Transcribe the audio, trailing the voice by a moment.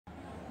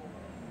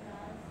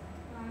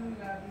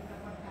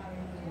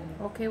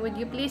Okay, would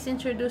you please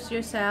introduce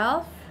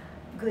yourself?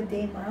 Good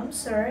day, ma'am,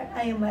 sir.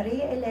 I am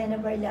Maria Elena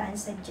Barlaan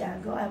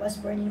Santiago. I was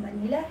born in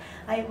Manila.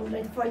 I am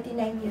already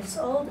 49 years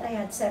old. I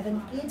had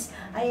 7 kids.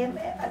 I am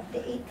at the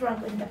 8th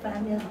rank in the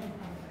family.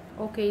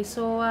 Okay,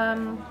 so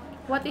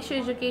what is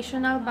your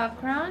educational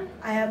background?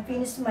 I have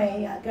finished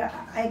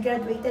I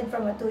graduated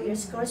from a 2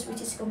 years course, which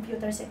is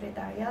computer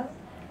secretarial.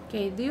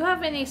 Okay, do you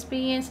have any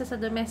experience as a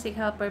domestic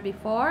helper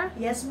before?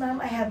 Yes,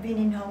 ma'am. I have been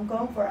in Hong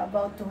Kong for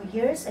about 2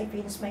 years. I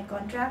finished my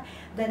contract.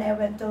 Then I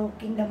went to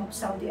Kingdom of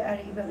Saudi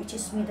Arabia, which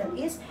is Middle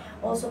East.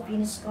 Also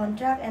finished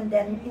contract. And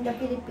then in the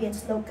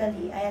Philippines,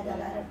 locally, I had a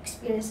lot of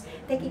experience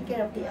taking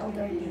care of the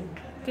elderly.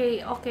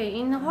 Okay.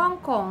 In Hong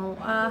Kong,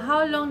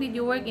 how long did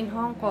you work in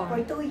Hong For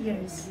Kong? 2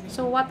 years.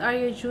 So what are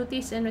your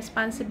duties and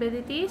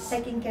responsibilities?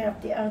 Taking care of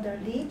the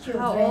elderly,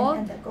 children, How old?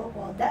 and the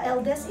couple. The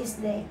eldest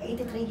is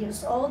 83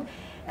 years old,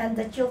 and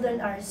the children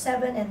are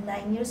 7 and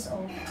 9 years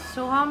old.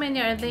 So how many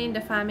are they in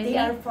the family?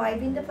 They are 5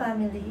 in the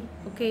family.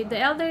 Okay,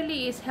 the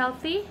elderly is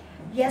healthy?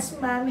 Yes,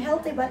 ma'am,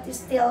 healthy, but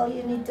still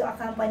you need to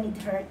accompany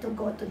her to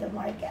go to the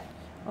market.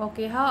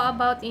 Okay, how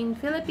about in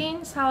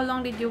Philippines? How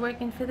long did you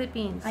work in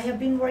Philippines? I have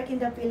been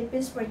working in the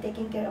Philippines for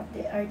taking care of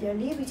the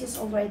elderly, which is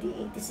already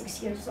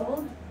 86 years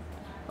old.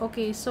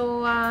 Okay,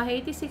 so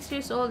 86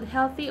 years old,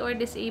 healthy or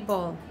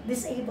disabled?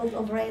 Disabled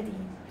already.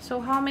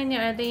 So how many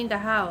are they in the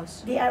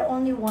house? They are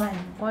only one.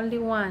 Only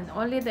one.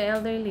 Only the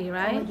elderly,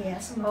 right? Oh,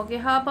 yes, ma'am. Okay,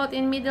 how about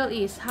in Middle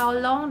East? How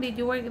long did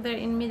you work there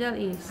in Middle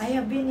East? I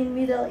have been in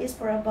Middle East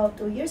for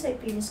about 2 years. I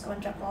finished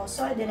contract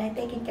also, and then I'm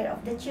taking care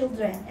of the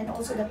children and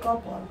also the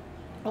couple.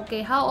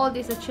 Okay, how old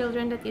is the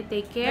children that you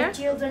take care?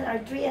 The children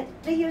are 3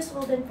 years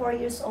old and 4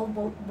 years old,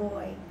 both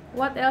boy.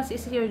 What else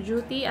is your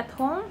duty at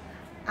home?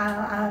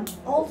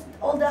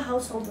 All the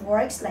household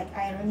works like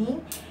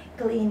ironing,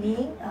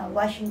 cleaning,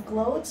 washing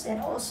clothes, and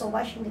also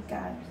washing the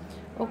car.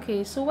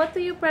 Okay, so what do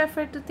you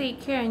prefer to take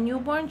care?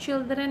 Newborn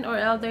children or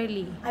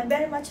elderly? I'm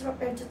very much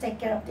prepared to take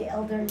care of the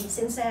elderly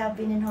since I have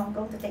been in Hong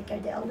Kong to take care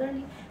of the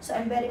elderly. So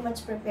I'm very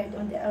much prepared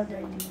on the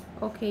elderly.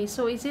 Okay,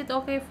 so is it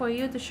okay for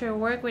you to share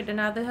work with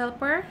another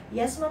helper?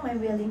 Yes, ma'am,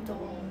 I'm willing to.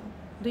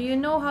 Do you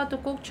know how to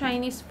cook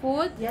Chinese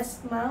food?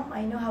 Yes, ma'am,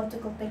 I know how to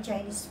cook the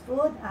Chinese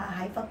food.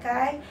 Hai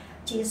Pakai,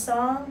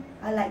 Chisong,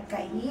 I like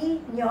kai,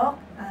 nyok,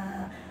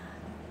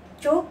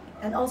 chuk,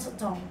 and also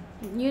tong.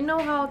 You know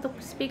how to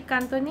speak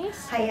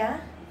Cantonese? Haya,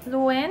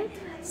 Fluent?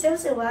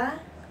 siwa,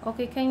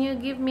 Okay, can you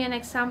give me an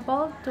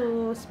example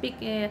to speak,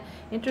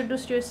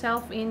 introduce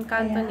yourself in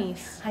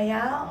Cantonese?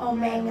 Haya,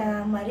 omeng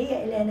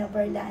Maria Elena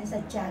Barlaan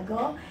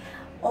Santiago,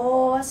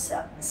 o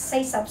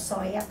say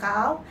sapsoy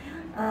akaw,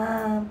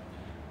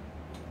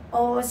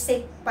 o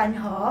sik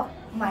panhok,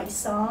 my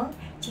song,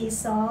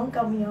 chisong,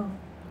 kamyong.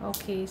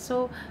 Okay,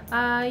 so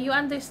you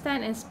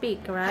understand and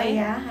speak, right?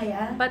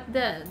 Haya. But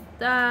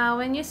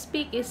when you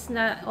speak, is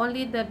not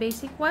only the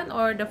basic one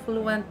or the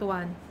fluent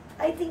one?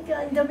 I think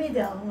in the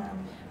middle, ma'am.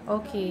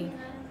 Okay.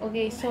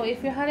 Okay, so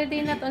if your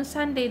holiday not on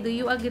Sunday, do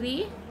you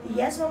agree?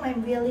 Yes, ma'am, I'm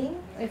willing.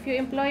 If your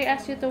employer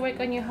asks you to work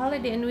on your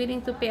holiday and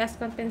willing to pay as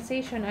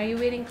compensation, are you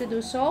willing to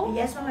do so?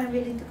 Yes, ma'am, I'm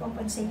willing to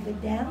compensate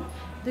with them.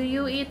 Do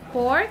you eat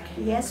pork?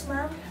 Yes,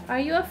 ma'am. Are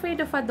you afraid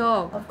of a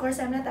dog? Of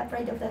course, I'm not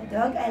afraid of the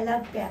dog. I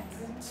love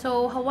pets.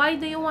 So why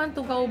do you want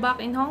to go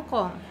back in Hong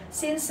Kong?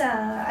 Since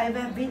I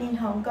have been in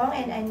Hong Kong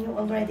and I knew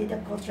already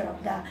the culture of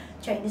the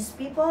Chinese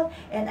people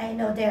and I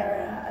know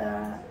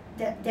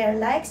their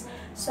likes,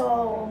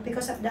 so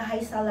because of the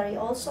high salary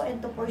also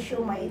and to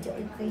pursue my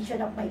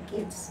education of my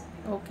kids.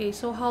 Okay,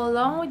 so how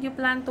long would you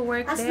plan to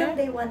work As there? long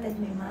they wanted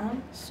me,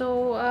 ma'am.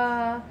 So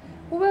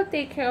who will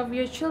take care of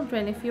your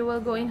children if you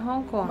will go in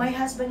Hong Kong? My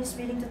husband is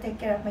willing to take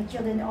care of my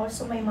children and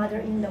also my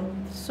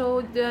mother-in-law.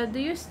 So do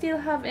you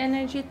still have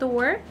energy to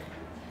work?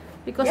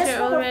 Because Yes, you're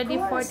ma'am, of already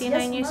course. 49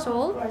 Yes, years ma'am,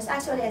 old? Of course.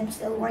 Actually, I'm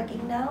still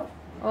working now.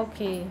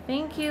 Okay,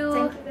 thank you.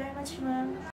 Thank you very much, ma'am.